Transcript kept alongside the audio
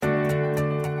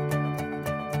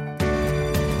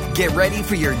Get ready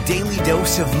for your daily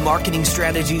dose of marketing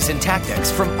strategies and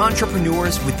tactics from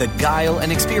entrepreneurs with the guile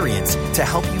and experience to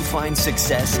help you find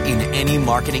success in any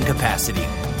marketing capacity.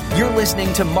 You're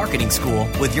listening to Marketing School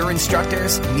with your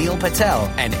instructors, Neil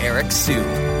Patel and Eric Su.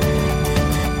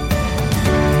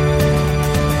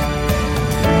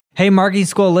 Hey, Marketing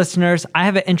School listeners, I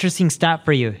have an interesting stat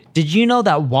for you. Did you know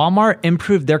that Walmart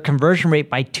improved their conversion rate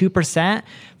by 2%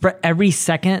 for every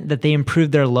second that they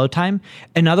improved their load time?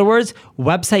 In other words,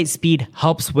 website speed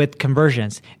helps with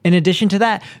conversions. In addition to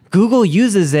that, Google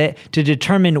uses it to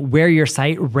determine where your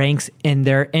site ranks in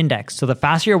their index. So the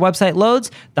faster your website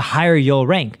loads, the higher you'll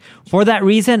rank. For that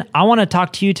reason, I want to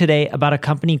talk to you today about a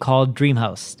company called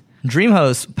DreamHost.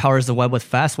 DreamHost powers the web with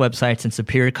fast websites and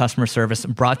superior customer service,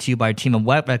 brought to you by a team of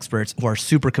web experts who are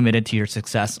super committed to your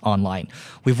success online.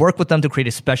 We've worked with them to create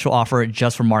a special offer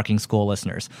just for Marketing School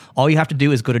listeners. All you have to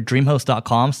do is go to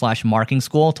dreamhost.com/marketing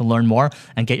school to learn more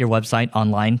and get your website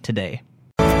online today.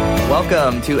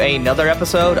 Welcome to another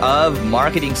episode of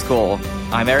Marketing School.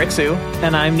 I'm Eric Su.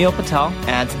 And I'm Neil Patel.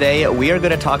 And today we are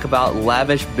going to talk about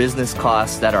lavish business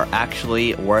costs that are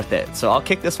actually worth it. So I'll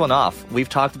kick this one off. We've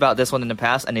talked about this one in the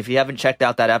past, and if you haven't checked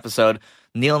out that episode,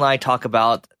 Neil and I talk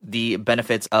about the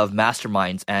benefits of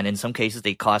masterminds, and in some cases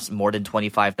they cost more than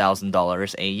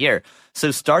 $25,000 a year.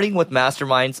 So starting with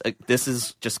masterminds, this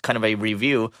is just kind of a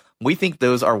review. We think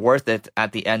those are worth it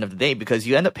at the end of the day because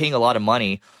you end up paying a lot of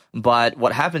money. But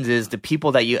what happens is the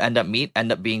people that you end up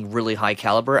being really high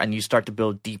caliber, and you start to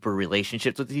build deeper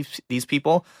relationships with these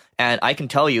people. And I can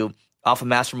tell you, off a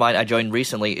mastermind I joined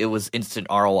recently, it was instant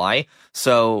ROI.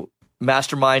 So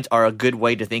masterminds are a good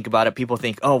way to think about it. People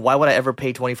think, oh, why would I ever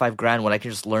pay 25 grand when I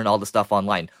can just learn all the stuff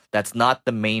online? That's not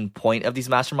the main point of these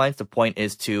masterminds. The point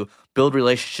is to build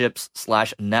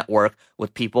relationships/network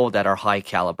with people that are high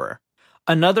caliber.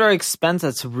 Another expense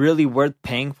that's really worth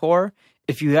paying for,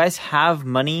 if you guys have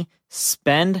money,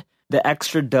 spend the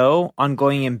extra dough on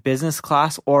going in business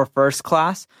class or first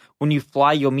class. When you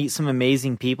fly, you'll meet some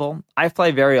amazing people. I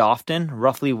fly very often,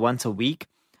 roughly once a week.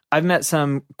 I've met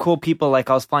some cool people, like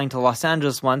I was flying to Los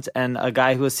Angeles once, and a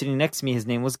guy who was sitting next to me, his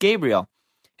name was Gabriel.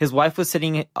 His wife was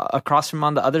sitting across from him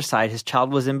on the other side. His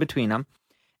child was in between them.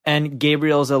 And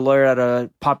Gabriel's a lawyer at a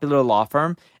popular law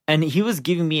firm. And he was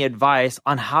giving me advice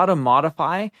on how to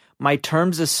modify my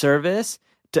terms of service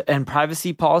and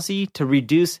privacy policy to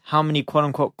reduce how many quote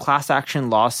unquote class action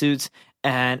lawsuits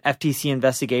and FTC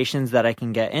investigations that I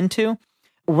can get into.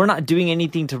 We're not doing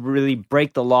anything to really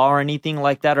break the law or anything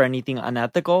like that or anything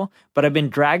unethical, but I've been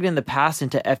dragged in the past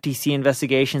into FTC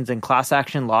investigations and class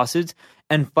action lawsuits.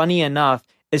 And funny enough,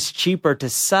 it's cheaper to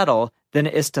settle than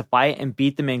it is to fight and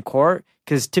beat them in court,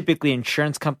 because typically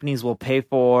insurance companies will pay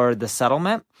for the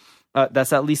settlement.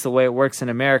 That's at least the way it works in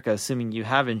America, assuming you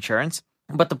have insurance.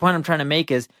 But the point I'm trying to make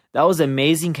is that was an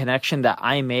amazing connection that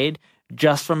I made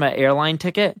just from an airline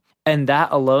ticket. And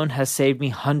that alone has saved me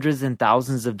hundreds and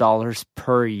thousands of dollars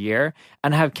per year.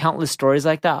 And I have countless stories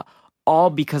like that, all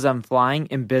because I'm flying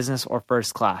in business or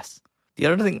first class. The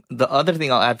other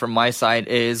thing I'll add from my side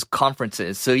is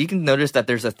conferences. So you can notice that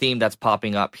there's a theme that's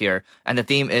popping up here, and the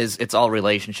theme is it's all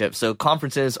relationships. So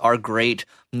conferences are great,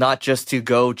 not just to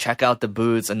go check out the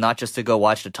booths and not just to go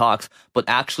watch the talks, but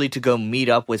actually to go meet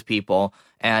up with people.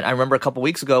 And I remember a couple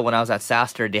weeks ago when I was at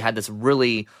SaaStr, they had this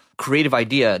really creative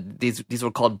idea. These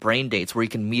were called brain dates, where you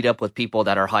can meet up with people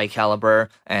that are high caliber.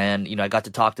 And, I got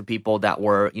to talk to people that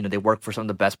were, they work for some of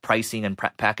the best pricing and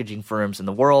packaging firms in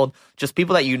the world, just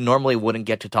people that you normally wouldn't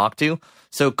get to talk to.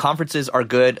 So conferences are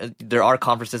good. There are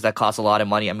conferences that cost a lot of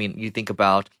money. I mean, you think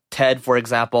about TED, for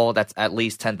example, that's at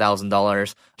least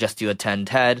 $10,000 just to attend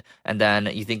TED. And then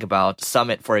you think about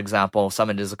Summit, for example.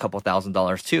 Summit is a couple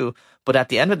 $1,000s too. But at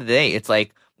the end of the day, it's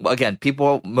like, again,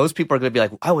 most people are going to be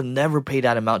like, I would never pay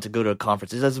that amount to go to a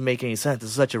conference. It doesn't make any sense.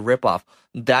 It's such a ripoff.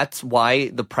 That's why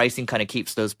the pricing kind of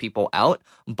keeps those people out.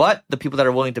 But the people that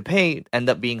are willing to pay end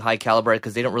up being high caliber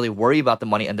because they don't really worry about the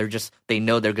money, and they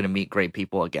know they're going to meet great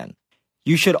people again.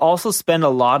 You should also spend a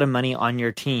lot of money on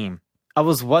your team. I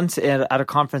was once at a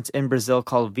conference in Brazil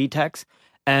called VTEX,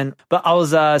 but I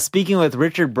was speaking with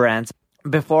Richard Brandt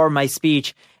before my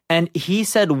speech, and he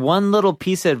said one little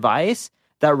piece of advice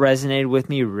that resonated with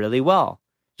me really well.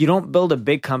 You don't build a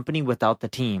big company without the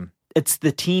team. It's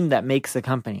the team that makes the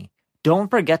company. Don't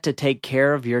forget to take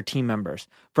care of your team members,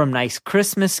 from nice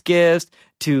Christmas gifts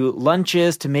to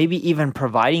lunches to maybe even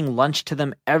providing lunch to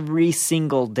them every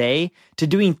single day, to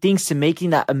doing things to making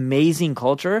that amazing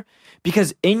culture.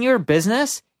 Because in your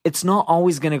business, it's not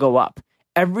always going to go up.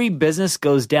 Every business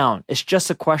goes down. It's just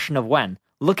a question of when.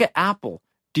 Look at Apple.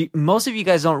 Most of you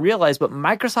guys don't realize, but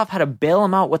Microsoft had to bail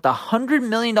them out with $100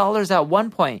 million at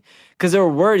one point because they were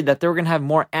worried that they were going to have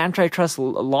more antitrust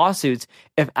lawsuits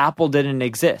if Apple didn't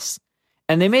exist.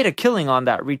 And they made a killing on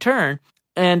that return.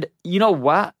 And you know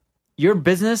what? Your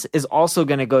business is also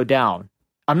going to go down.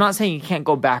 I'm not saying you can't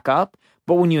go back up,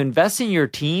 but when you invest in your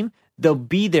team, they'll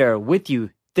be there with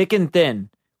you, thick and thin.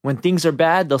 When things are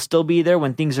bad, they'll still be there.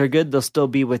 When things are good, they'll still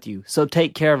be with you. So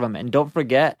take care of them. And don't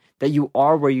forget that you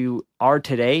are where you are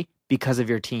today because of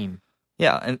your team.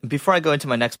 Yeah, and before I go into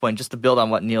my next point, just to build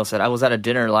on what Neil said, I was at a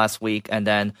dinner last week, and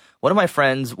then one of my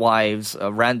friends' wives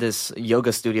ran this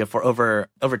yoga studio for over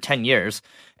 10 years.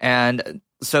 And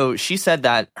so she said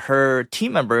that her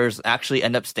team members actually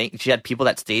end up staying. She had people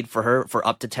that stayed for her for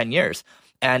up to 10 years.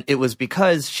 And it was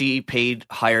because she paid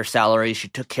higher salaries. She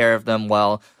took care of them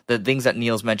well. The things that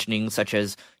Neil's mentioning, such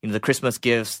as the Christmas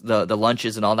gifts, the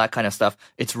lunches, and all that kind of stuff,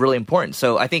 it's really important.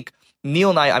 So I think Neil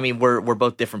and I mean, we're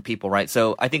both different people, right?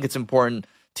 So I think it's important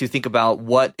to think about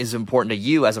what is important to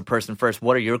you as a person first.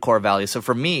 What are your core values? So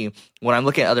for me, when I'm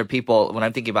looking at other people, when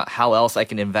I'm thinking about how else I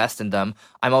can invest in them,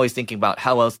 I'm always thinking about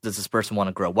how else does this person want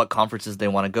to grow? What conferences they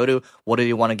want to go to? What do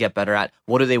they want to get better at?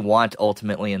 What do they want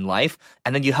ultimately in life?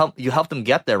 And then you help them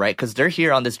get there, right? Because they're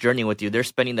here on this journey with you. They're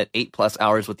spending that 8+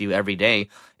 hours with you every day.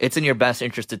 It's in your best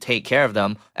interest to take care of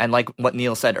them. And like what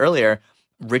Neil said earlier,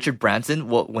 Richard Branson,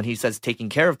 when he says taking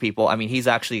care of people, I mean, he's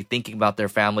actually thinking about their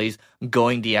families,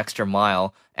 going the extra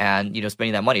mile, and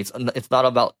spending that money. It's not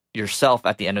about yourself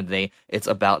at the end of the day. It's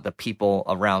about the people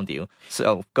around you.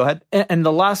 So go ahead. And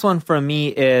the last one for me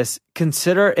is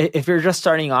consider, if you're just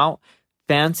starting out,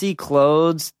 fancy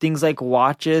clothes, things like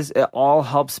watches, it all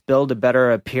helps build a better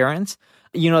appearance.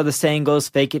 The saying goes,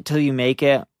 fake it till you make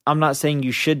it. I'm not saying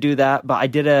you should do that, but I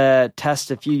did a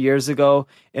test a few years ago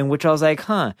in which I was like,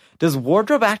 does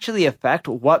wardrobe actually affect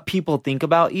what people think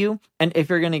about you and if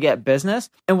you're going to get business?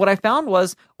 And what I found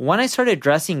was when I started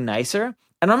dressing nicer,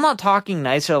 and I'm not talking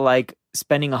nicer like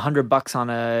spending $100 on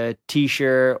a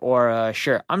t-shirt or a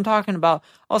shirt. I'm talking about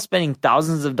I was spending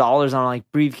thousands of dollars on like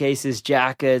briefcases,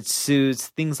 jackets, suits,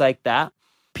 things like that.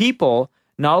 People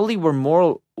not only were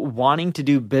more wanting to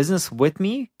do business with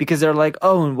me because they're like,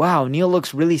 oh, wow, Neil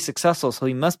looks really successful, so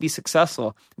he must be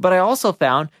successful. But I also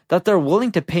found that they're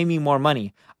willing to pay me more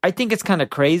money. I think it's kind of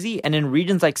crazy. And in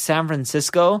regions like San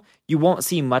Francisco, you won't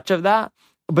see much of that.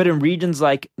 But in regions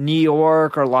like New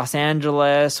York or Los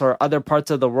Angeles or other parts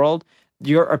of the world,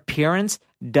 your appearance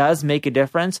does make a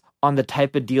difference on the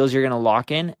type of deals you're going to lock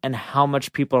in and how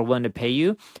much people are willing to pay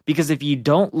you. Because if you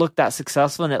don't look that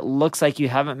successful and it looks like you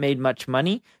haven't made much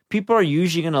money, people are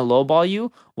usually going to lowball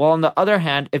you. While on the other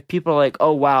hand, if people are like,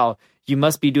 oh, wow, you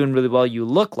must be doing really well, you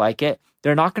look like it,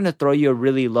 they're not going to throw you a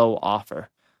really low offer.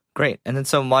 Great. And then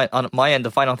so on my end,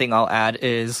 the final thing I'll add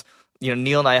is,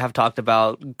 Neil and I have talked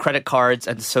about credit cards.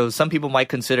 And so some people might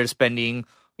consider spending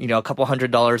a couple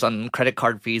 $100s on credit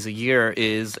card fees a year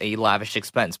is a lavish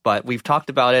expense, but we've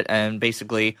talked about it, and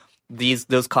basically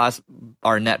those costs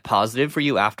are net positive for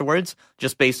you afterwards,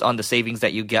 just based on the savings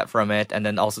that you get from it, and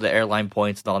then also the airline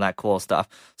points and all that cool stuff.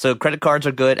 So credit cards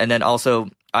are good, and then also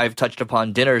I've touched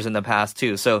upon dinners in the past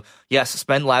too. So yes,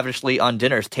 spend lavishly on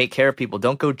dinners. Take care of people.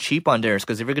 Don't go cheap on dinners,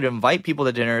 because if you're going to invite people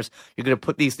to dinners, you're going to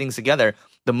put these things together.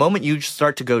 The moment you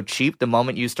start to go cheap, the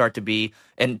moment you start to be,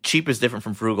 and cheap is different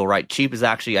from frugal, right? Cheap is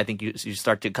actually, I think you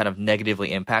start to kind of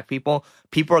negatively impact people.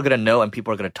 People are going to know, and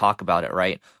people are going to talk about it,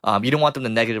 right? You don't want them to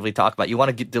negatively talk about it. You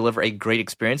want to deliver a great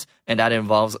experience, and that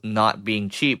involves not being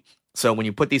cheap. So when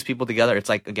you put these people together, it's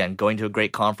like, again, going to a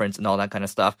great conference and all that kind of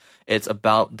stuff. It's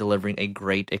about delivering a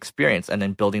great experience and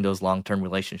then building those long-term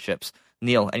relationships.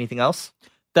 Neil, anything else?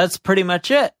 That's pretty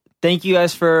much it. Thank you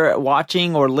guys for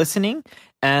watching or listening.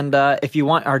 And if you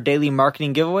want our daily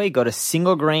marketing giveaway, go to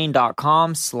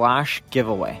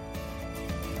singlegrain.com/giveaway.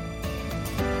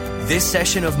 This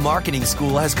session of Marketing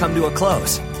School has come to a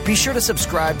close. Be sure to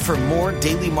subscribe for more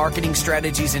daily marketing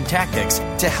strategies and tactics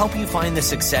to help you find the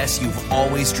success you've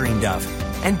always dreamed of.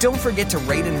 And don't forget to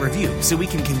rate and review so we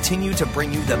can continue to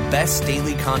bring you the best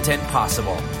daily content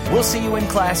possible. We'll see you in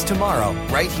class tomorrow,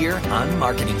 right here on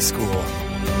Marketing School.